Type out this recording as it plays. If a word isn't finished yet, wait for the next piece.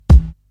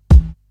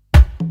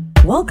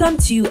Welcome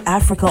to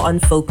Africa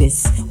on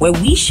Focus, where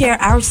we share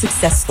our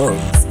success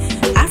stories.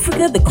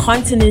 Africa, the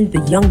continent,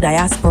 the young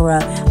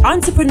diaspora,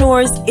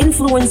 entrepreneurs,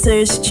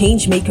 influencers,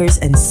 change makers,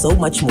 and so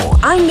much more.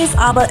 I'm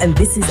MS.ABA, and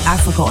this is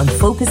Africa on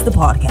Focus, the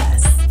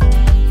podcast.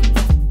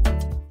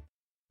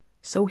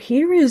 So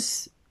here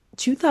is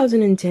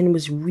 2010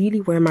 was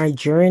really where my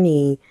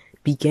journey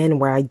began,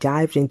 where I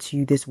dived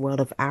into this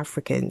world of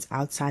Africans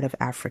outside of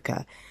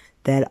Africa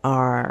that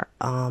are,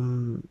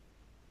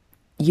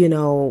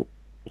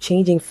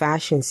 changing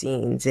fashion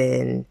scenes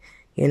and,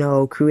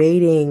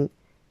 creating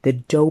the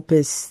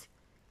dopest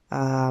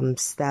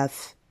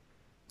stuff.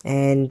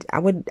 And I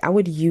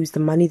would use the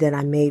money that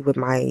I made with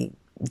my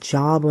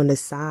job on the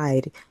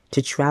side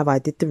to travel. I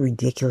did the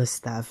ridiculous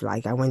stuff.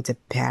 Like I went to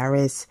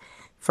Paris,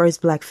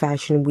 first Black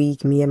Fashion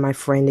Week, me and my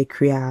friend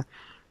Ikria.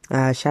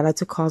 Shout out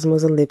to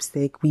Cosmos and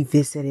Lipstick. We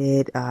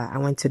visited. I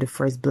went to the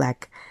first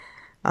Black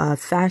Africa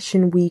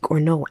Fashion Week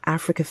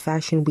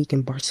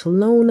in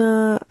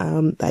Barcelona.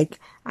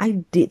 I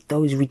did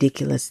those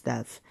ridiculous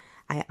stuff.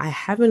 I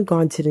haven't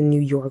gone to the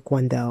New York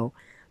one though,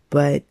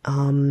 but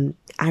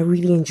I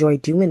really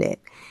enjoyed doing it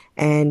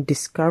and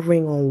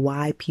discovering on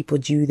why people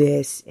do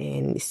this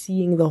and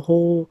seeing the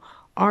whole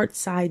art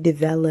side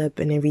develop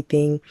and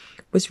everything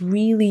was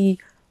really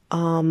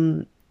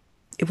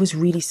it was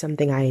really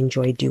something I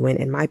enjoyed doing.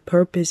 And my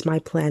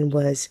plan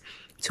was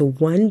to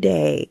one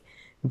day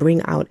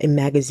bring out a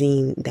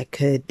magazine that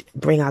could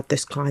bring out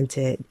this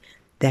content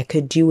that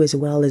could do as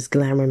well as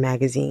Glamour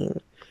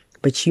magazine.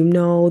 But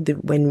that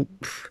when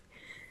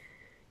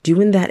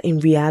doing that in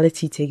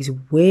reality takes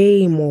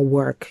way more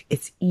work.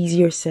 It's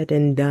easier said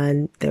than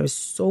done. There's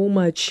so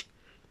much.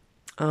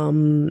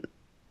 I've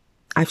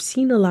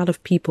seen a lot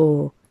of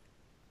people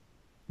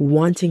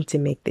wanting to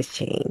make this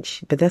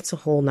change, but that's a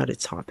whole nother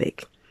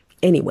topic.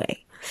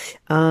 Anyway,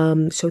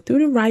 so through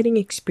the writing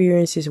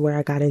experiences where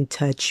I got in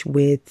touch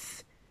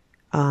with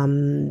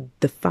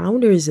the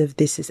founders of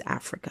This is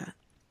Africa.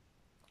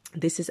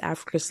 This is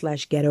Africa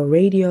 / Ghetto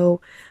Radio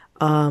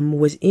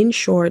was in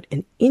short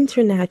an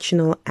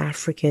international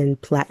African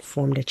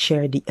platform that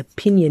shared the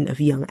opinion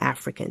of young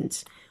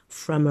Africans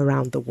from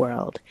around the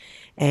world.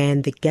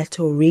 And the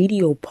Ghetto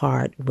Radio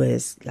part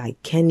was like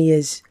one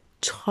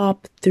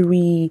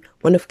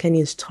of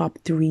Kenya's top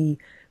 3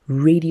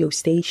 radio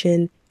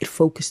station. It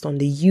focused on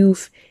the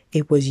youth.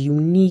 It was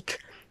unique.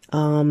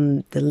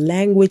 The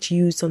language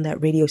used on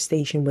that radio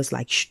station was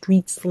like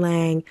street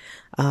slang.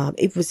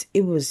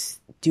 It was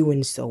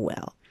doing so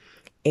well.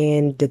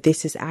 And the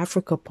This is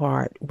Africa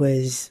part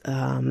was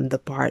the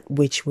part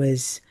which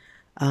was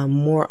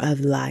more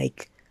of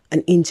like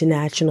an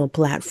international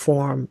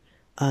platform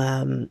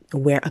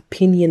where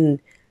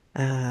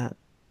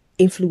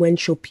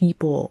influential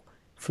people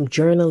from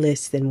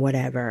journalists and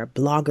whatever,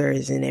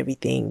 bloggers and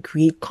everything,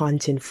 create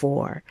content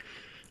for.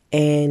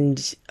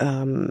 And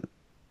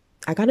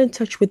I got in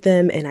touch with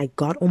them and I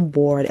got on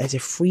board as a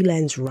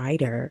freelance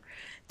writer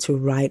to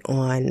write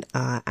on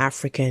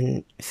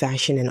African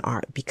fashion and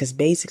art, because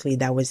basically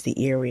that was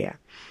the area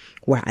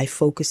where I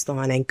focused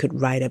on and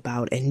could write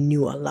about and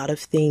knew a lot of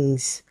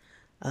things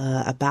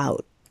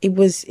about. It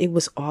was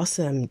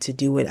awesome to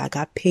do it. I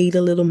got paid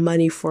a little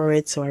money for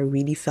it, so I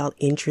really felt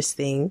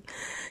interesting.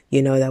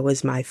 That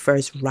was my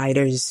first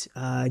writer's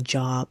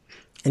job.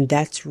 And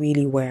that's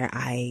really where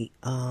I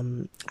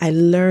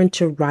learned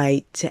to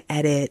write, to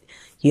edit,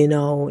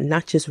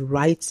 not just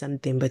write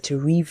something, but to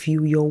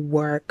review your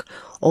work,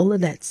 all of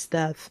that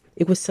stuff.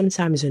 It was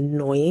sometimes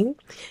annoying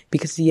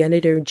because the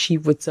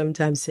editor-in-chief would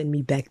sometimes send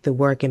me back the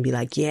work and be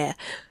like, yeah,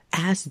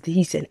 ask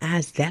these and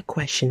ask that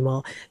question.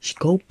 Well,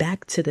 go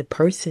back to the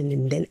person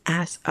and then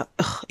ask.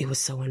 It was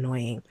so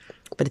annoying.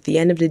 But at the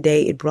end of the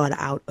day, it brought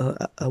out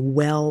a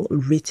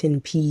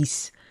well-written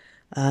piece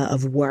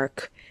of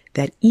work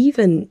that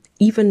even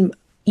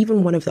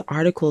one of the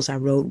articles I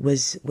wrote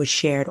was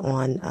shared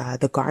on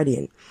The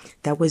Guardian.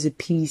 That was a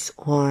piece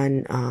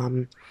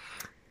on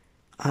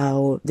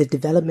the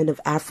development of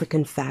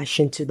African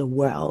fashion to the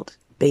world,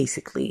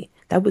 basically.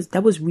 That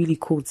was really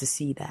cool to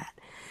see that.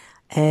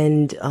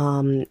 And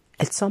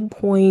at some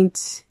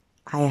point,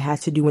 I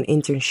had to do an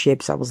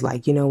internship. So I was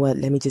like, you know what,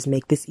 let me just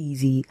make this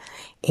easy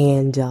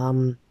and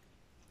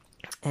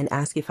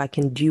ask if I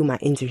can do my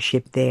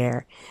internship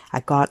there. I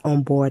got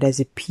on board as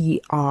a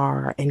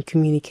PR and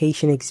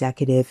communication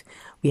executive.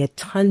 We had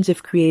tons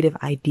of creative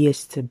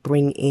ideas to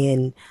bring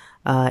in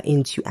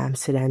into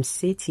Amsterdam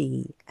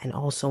City and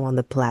also on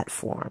the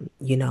platform.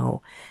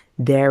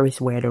 There is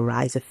where the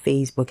rise of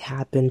Facebook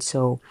happened.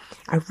 So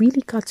I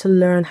really got to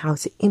learn how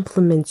to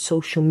implement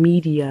social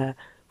media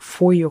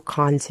for your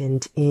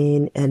content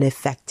in an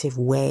effective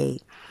way.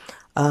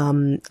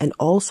 And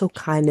also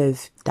kind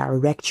of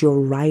direct your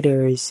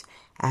writers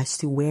as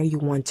to where you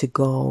want to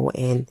go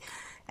and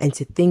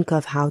to think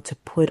of how to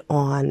put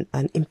on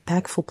an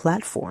impactful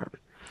platform.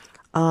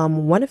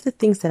 One of the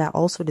things that I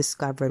also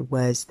discovered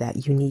was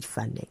that you need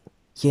funding.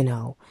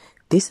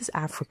 This is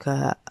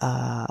Africa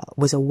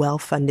was a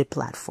well-funded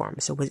platform,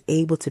 so was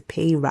able to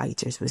pay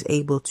writers, was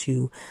able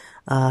to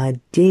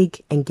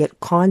dig and get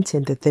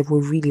content that they were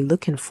really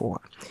looking for.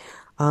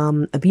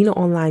 Abina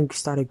Online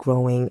started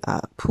growing.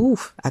 I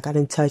got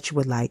in touch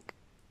with like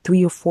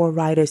 3 or 4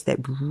 writers that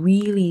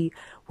really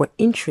were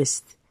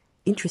interested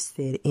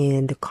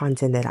in the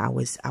content that I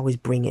was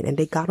bringing, and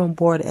they got on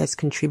board as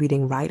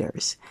contributing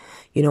writers.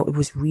 It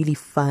was really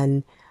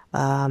fun.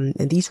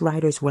 And these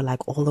writers were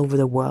like all over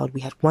the world.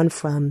 We had one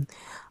from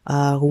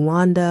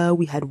Rwanda.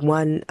 We had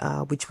one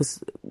which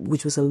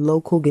was a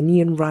local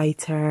Ghanaian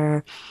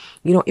writer.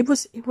 It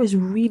was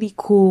really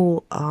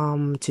cool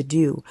to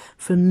do.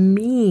 For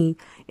me,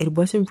 it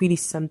wasn't really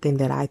something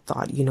that I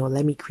thought,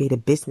 let me create a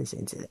business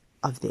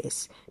of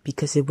this,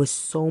 because it was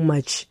so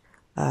much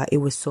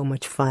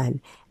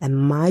fun. And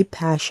my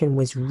passion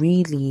was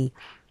really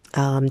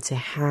to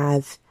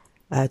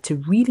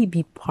really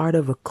be part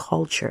of a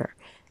culture,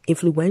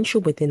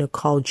 influential within a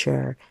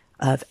culture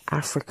of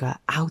Africa,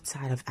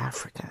 outside of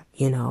Africa.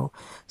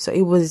 So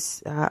it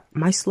was,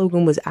 my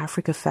slogan was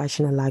Africa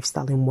Fashion and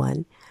Lifestyle in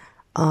One.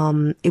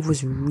 It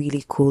was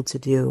really cool to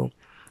do.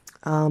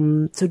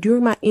 So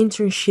during my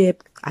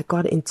internship, I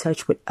got in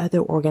touch with other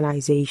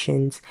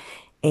organizations,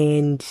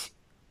 and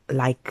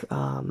like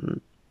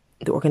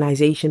the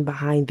organization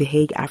behind the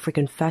Hague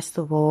African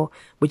Festival,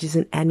 which is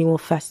an annual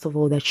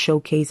festival that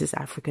showcases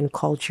African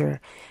culture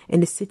in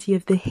the city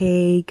of The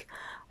Hague.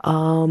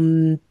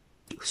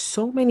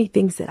 So many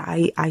things that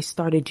I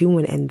started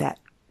doing, and that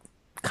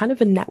kind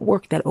of a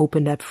network that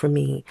opened up for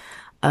me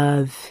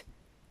of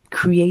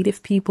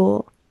creative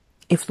people,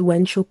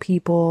 influential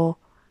people,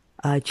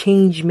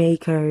 change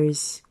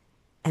makers,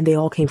 and they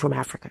all came from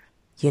Africa.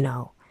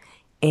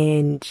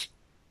 And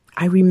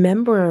I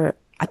remember,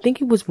 I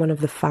think it was one of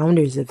the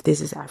founders of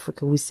This is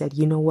Africa who said,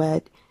 you know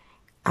what?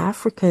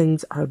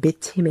 Africans are a bit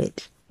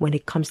timid when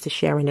it comes to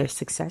sharing their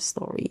success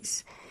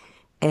stories.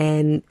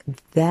 And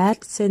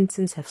that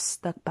sentence has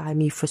stuck by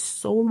me for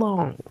so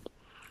long,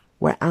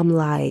 where I'm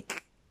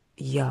like,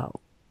 yo,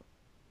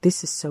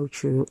 this is so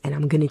true, and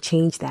I'm going to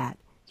change that.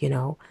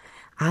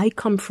 I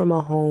come from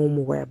a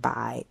home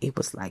whereby it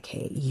was like,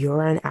 hey,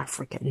 you're an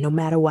African, no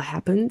matter what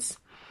happens.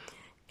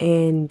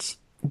 And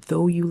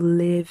though you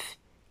live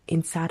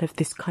inside of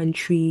this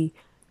country,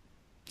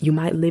 you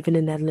might live in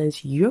the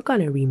Netherlands, you're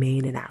going to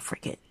remain an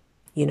African.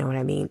 You know what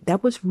I mean?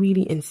 That was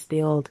really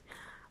instilled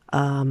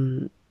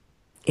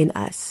in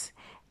us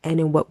and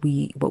in what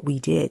we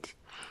did.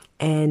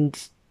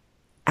 And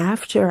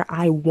after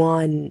I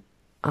won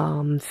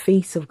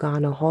Face of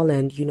Ghana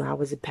Holland, I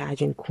was a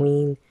pageant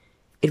queen.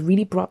 It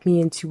really brought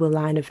me into a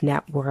line of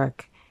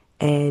network,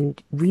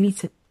 and really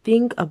to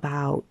think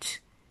about,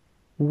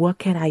 what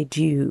can I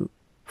do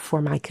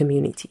for my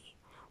community?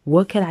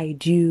 What can I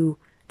do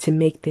to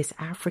make this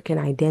African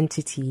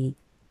identity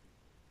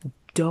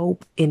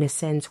dope, in a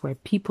sense where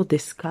people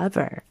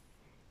discover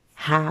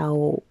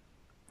how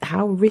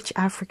rich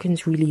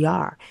Africans really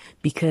are?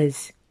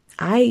 Because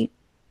I,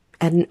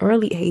 at an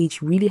early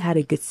age, really had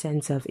a good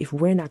sense of, if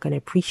we're not going to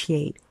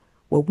appreciate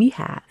what we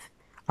have,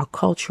 our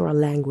culture, our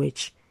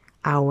language,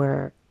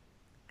 our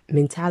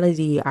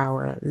mentality,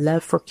 our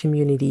love for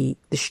community,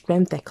 the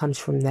strength that comes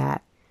from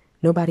that,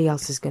 nobody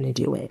else is going to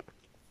do it.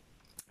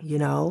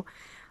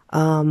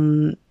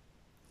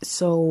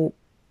 So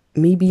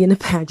me being a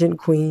pageant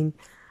queen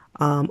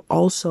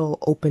also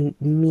opened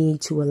me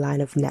to a line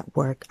of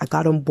network. I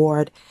got on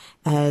board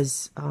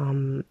as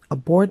a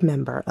board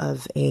member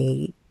of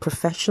a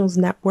professionals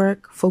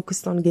network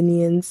focused on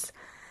Ghanaians.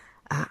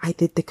 I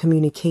did the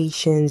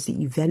communications,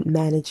 the event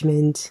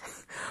management,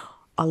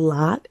 a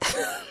lot.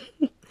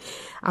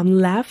 I'm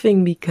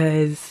laughing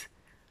because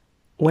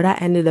what I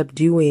ended up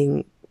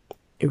doing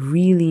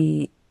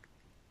really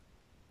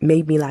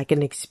made me like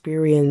an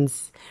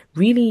experience,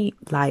 really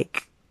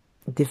like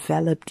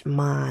developed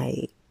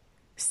my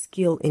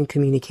skill in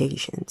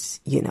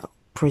communications,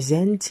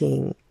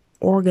 presenting,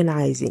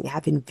 organizing,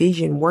 having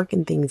vision,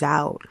 working things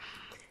out.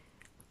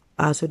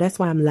 So that's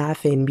why I'm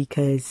laughing,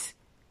 because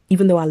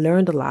even though I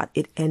learned a lot,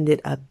 it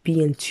ended up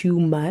being too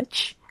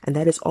much. And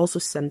that is also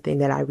something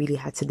that I really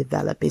had to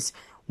develop, is,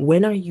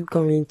 when are you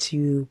going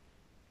to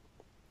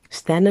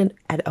stand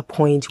at a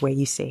point where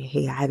you say,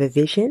 hey, I have a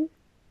vision,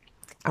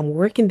 I'm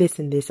working this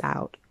and this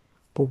out,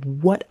 but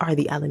what are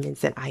the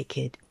elements that I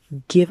could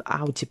give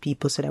out to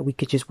people so that we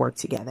could just work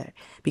together?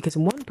 Because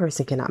one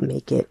person cannot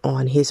make it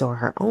on his or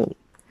her own.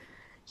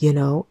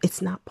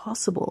 It's not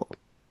possible.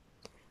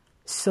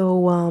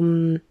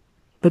 So,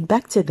 but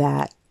back to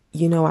that,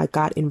 I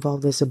got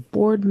involved as a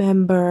board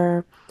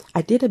member.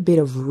 I did a bit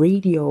of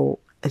radio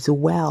as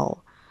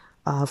well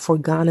for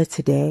Ghana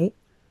Today.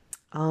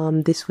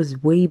 This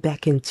was way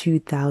back in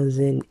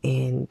 2000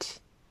 and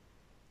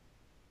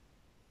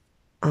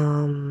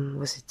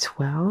was it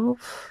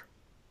 12?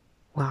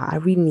 Wow, I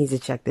really need to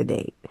check the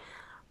date.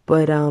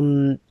 But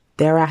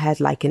there I had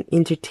like an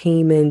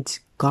entertainment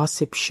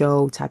gossip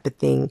show type of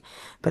thing.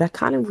 But I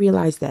kind of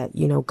realized that,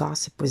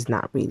 gossip was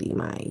not really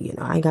my,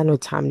 I ain't got no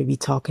time to be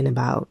talking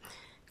about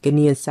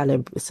Ghanaian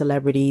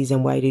celebrities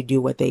and why they do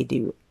what they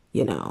do.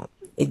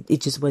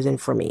 It just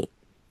wasn't for me.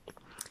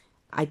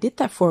 I did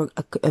that for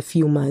a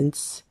few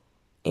months,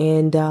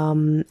 and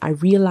I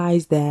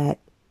realized that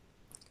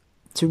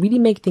to really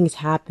make things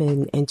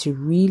happen and to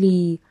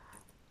really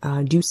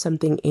do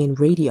something in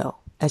radio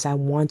as I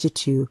wanted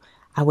to,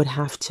 I would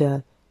have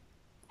to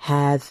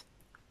have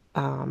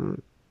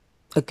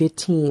a good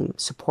team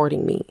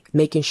supporting me,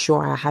 making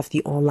sure I have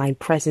the online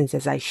presence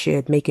as I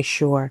should, making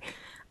sure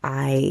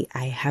I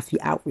have the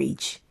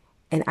outreach.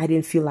 And I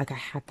didn't feel like I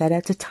had that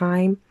at the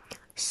time.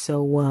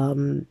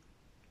 So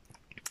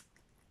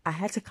I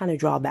had to kind of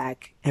draw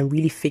back and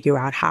really figure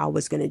out how I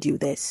was going to do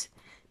this,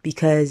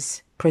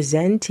 because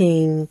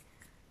presenting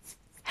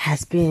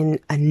has been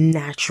a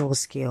natural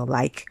skill.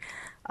 Like,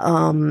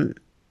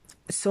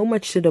 so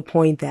much to the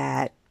point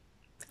that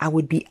I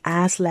would be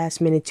asked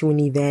last minute to an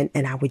event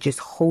and I would just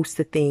host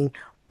the thing,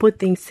 put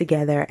things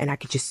together, and I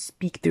could just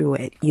speak through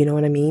it. You know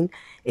what I mean?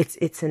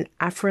 It's an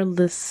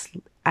effortless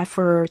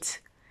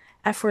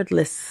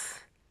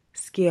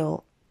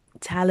skill,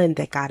 talent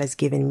that God has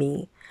given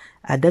me.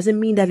 Doesn't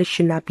mean that it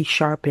should not be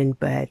sharpened,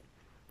 but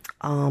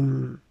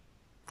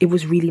it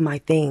was really my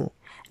thing.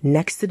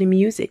 Next to the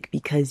music,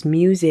 because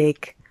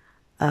music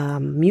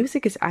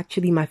is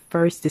actually my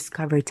first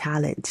discovered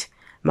talent.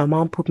 My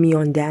mom put me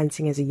on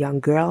dancing as a young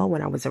girl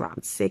when I was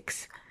around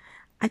 6.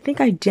 I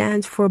think I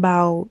danced for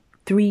about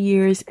 3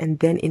 years, and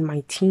then in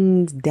my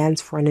teens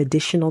danced for an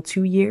additional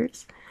 2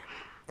 years.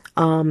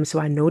 So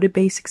I know the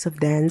basics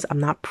of dance. I'm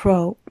not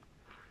pro.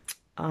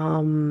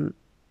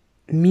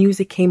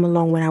 Music came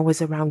along when I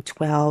was around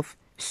 12.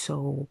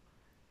 So,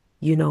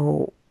 you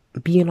know,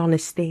 being on a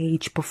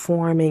stage,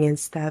 performing and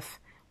stuff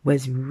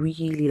was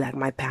really like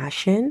my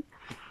passion.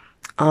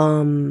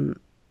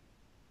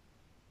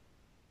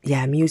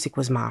 Yeah, music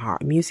was my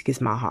heart. Music is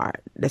my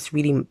heart. That's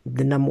really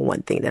the number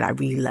one thing that I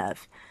really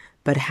love.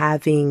 But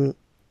having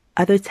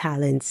other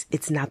talents,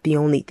 it's not the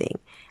only thing.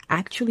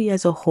 Actually,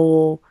 as a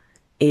whole,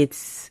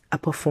 it's a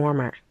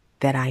performer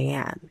that I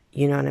am.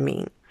 You know what I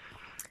mean?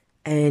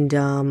 And,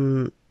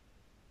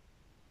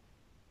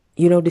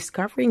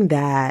 discovering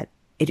that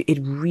it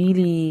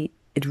really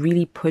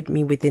put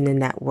me within a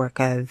network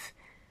of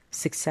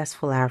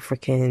successful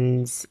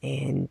Africans,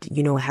 and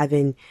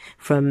having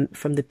from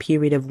the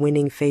period of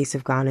winning Face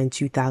of Ghana in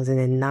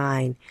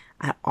 2009,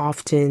 I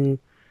often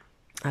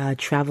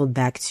traveled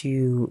back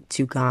to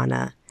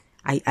Ghana.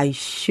 I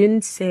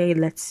shouldn't say,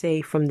 let's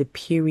say from the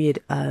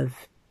period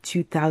of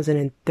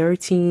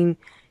 2013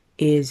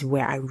 is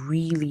where I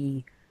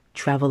really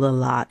traveled a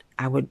lot.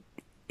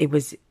 It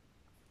was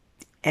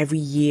every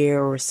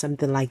year or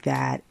something like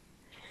that.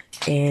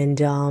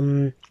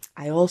 And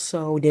I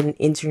also did an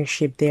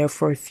internship there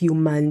for a few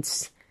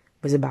months.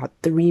 It was about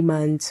 3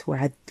 months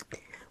where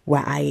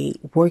I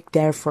worked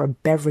there for a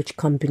beverage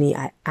company.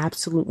 I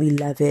absolutely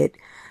love it.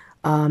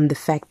 The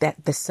fact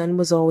that the sun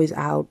was always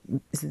out.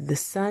 The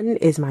sun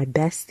is my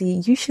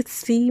bestie. You should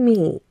see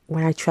me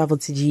when I travel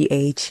to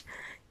GH.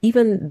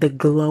 Even the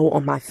glow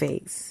on my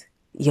face,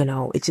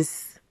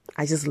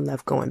 I just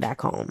love going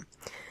back home.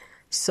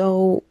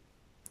 So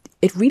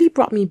it really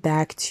brought me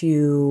back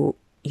to,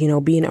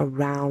 being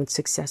around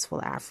successful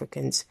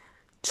Africans,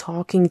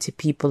 talking to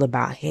people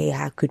about, hey,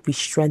 how could we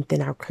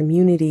strengthen our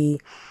community?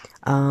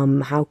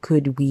 How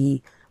could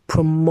we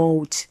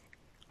promote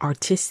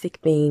artistic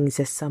things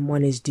that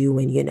someone is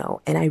doing,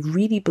 And I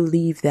really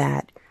believe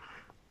that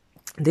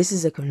this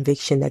is a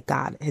conviction that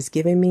God has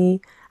given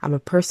me. I'm a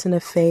person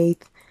of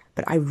faith,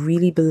 but I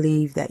really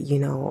believe that,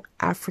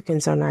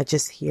 Africans are not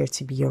just here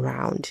to be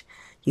around.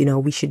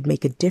 We should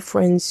make a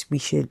difference. We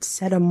should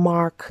set a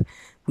mark.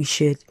 We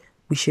should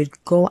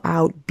go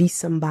out, be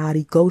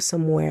somebody, go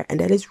somewhere. And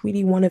that is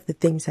really one of the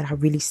things that I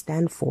really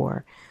stand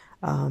for,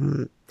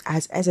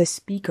 as a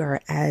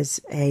speaker,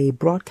 as a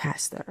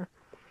broadcaster.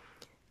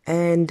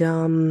 And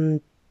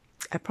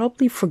I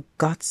probably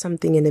forgot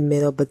something in the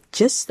middle, but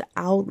just to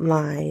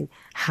outline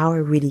how I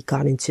really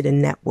got into the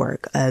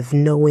network of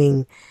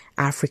knowing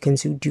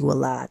Africans who do a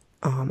lot.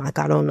 I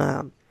got on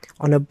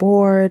a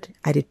board.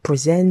 I did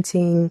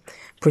presenting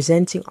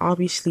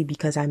obviously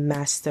because I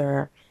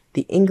master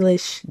the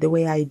English the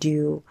way I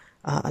do,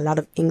 a lot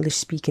of English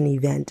speaking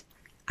event,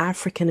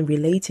 African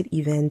related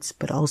events,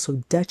 but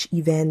also Dutch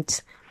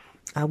events,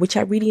 which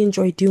I really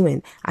enjoy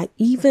doing. I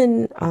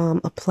even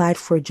applied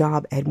for a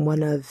job at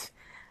one of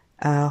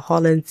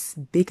Holland's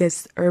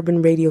biggest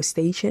urban radio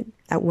station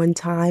at one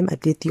time. I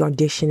did the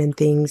audition and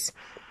things,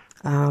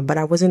 but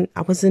I wasn't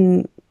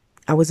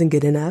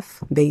good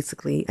enough,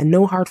 basically, and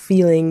no hard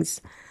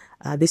feelings.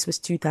 This was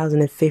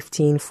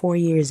 2015, 4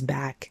 years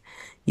back.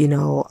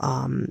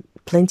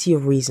 Plenty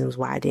of reasons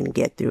why I didn't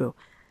get through.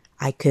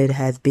 I could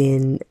have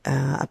been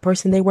a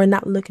person they were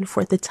not looking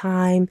for at the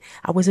time.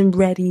 I wasn't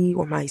ready,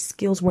 or my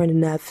skills weren't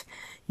enough.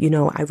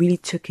 I really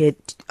took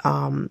it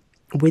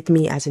with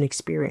me as an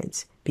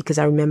experience, because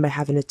I remember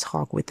having a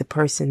talk with the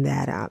person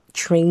that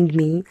trained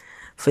me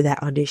for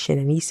that audition.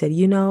 And he said, I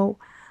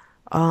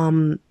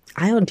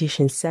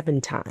auditioned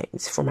 7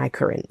 times for my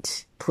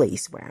current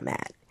place where I'm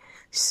at.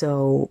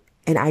 So,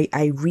 and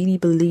I really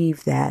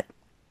believe that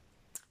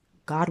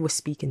God was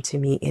speaking to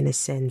me in a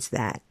sense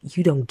that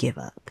you don't give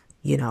up.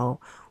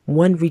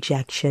 One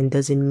rejection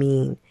doesn't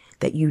mean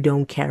that you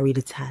don't carry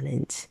the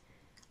talent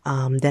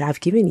that I've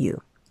given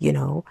you.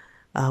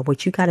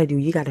 what you got to do,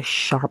 you got to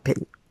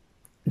sharpen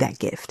that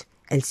gift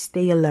and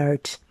stay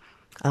alert,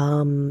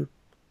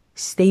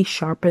 stay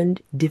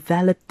sharpened,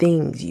 develop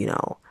things,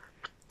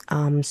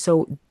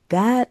 So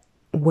that,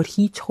 what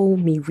he told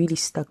me really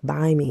stuck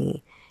by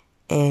me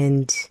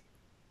and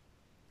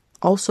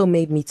also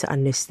made me to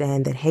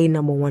understand that, hey,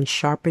 number one,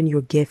 sharpen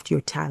your gift,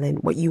 your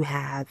talent, what you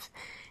have,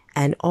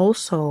 and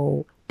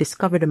also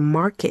discover the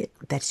market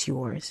that's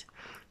yours.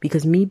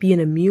 Because me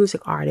being a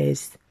music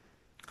artist,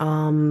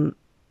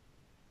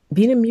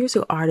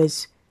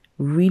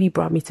 really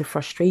brought me to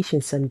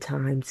frustration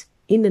sometimes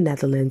in the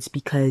Netherlands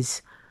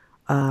because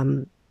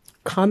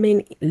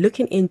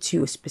looking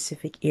into a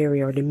specific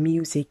area or the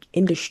music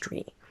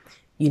industry,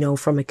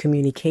 from a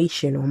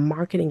communication or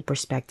marketing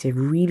perspective,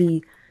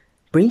 really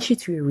brings you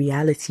to a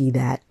reality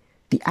that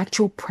the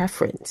actual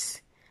preference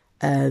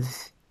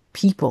of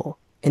people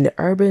in the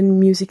urban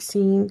music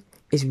scene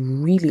is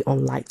really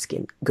on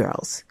light-skinned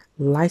girls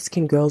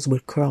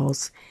with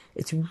curls.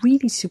 It's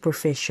really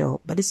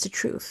superficial, but it's the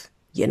truth,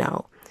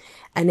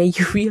 And then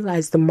you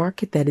realize the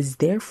market that is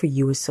there for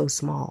you is so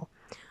small.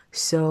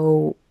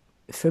 So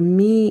for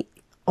me,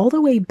 all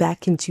the way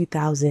back in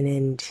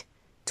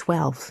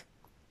 2012,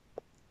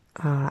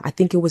 I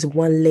think it was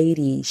one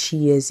lady.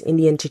 She is in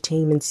the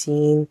entertainment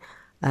scene.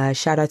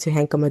 Shout out to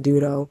Hanka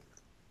Maduro.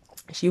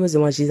 She was the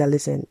one. She said,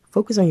 listen,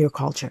 focus on your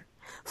culture.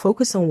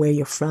 Focus on where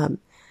you're from.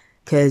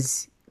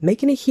 Because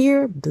making it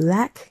here,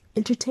 black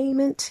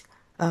entertainment,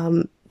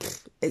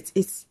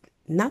 it's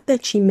not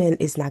that she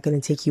meant it's not going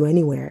to take you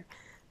anywhere.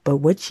 But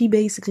what she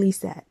basically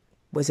said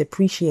was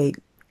appreciate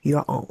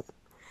your own.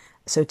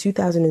 So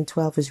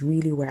 2012 is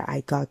really where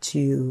I got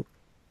to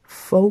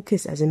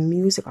focus as a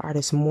music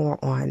artist more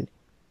on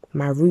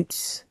my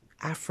roots,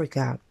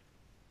 Africa,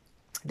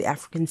 the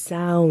African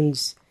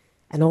sounds,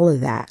 and all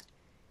of that.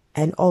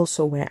 And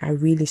also where I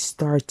really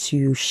start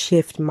to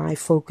shift my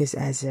focus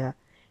as a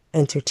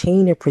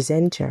entertainer,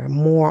 presenter,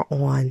 more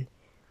on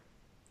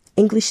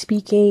English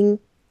speaking,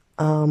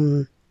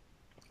 African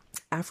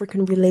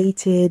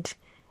related,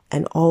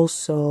 and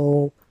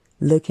also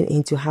looking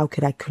into how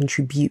could I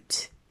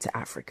contribute to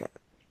Africa.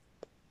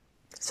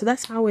 So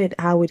that's how it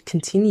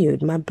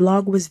continued. My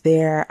blog was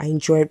there. I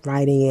enjoyed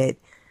writing it.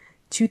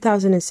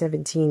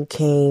 2017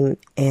 came,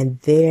 and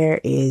there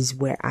is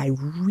where I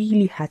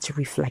really had to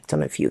reflect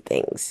on a few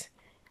things.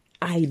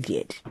 I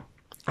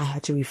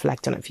had to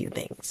reflect on a few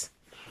things.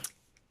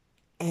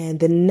 And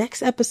the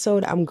next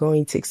episode, I'm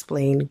going to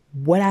explain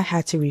what I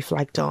had to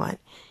reflect on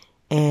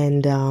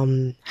and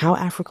how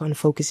Africa on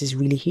Focus is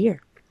really here.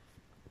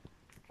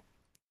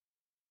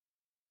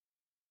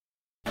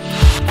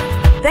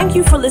 Thank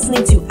you for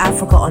listening to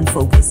Africa on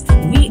Focus.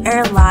 We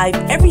air live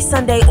every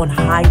Sunday on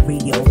High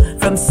Radio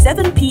from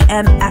 7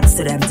 p.m.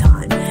 Amsterdam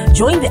time.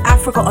 Join the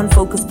Africa on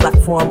Focus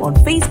platform on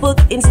Facebook,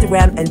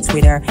 Instagram, and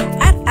Twitter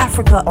at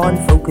Africa on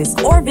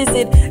Focus, or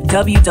visit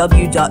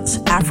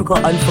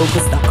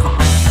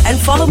www.africaonfocus.com. And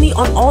follow me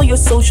on all your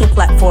social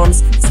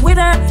platforms,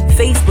 Twitter,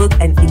 Facebook,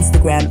 and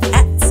Instagram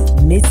at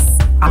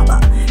MS.ABA.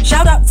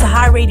 Shout out to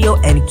High Radio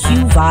and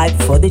Q Vibe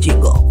for the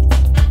jingle.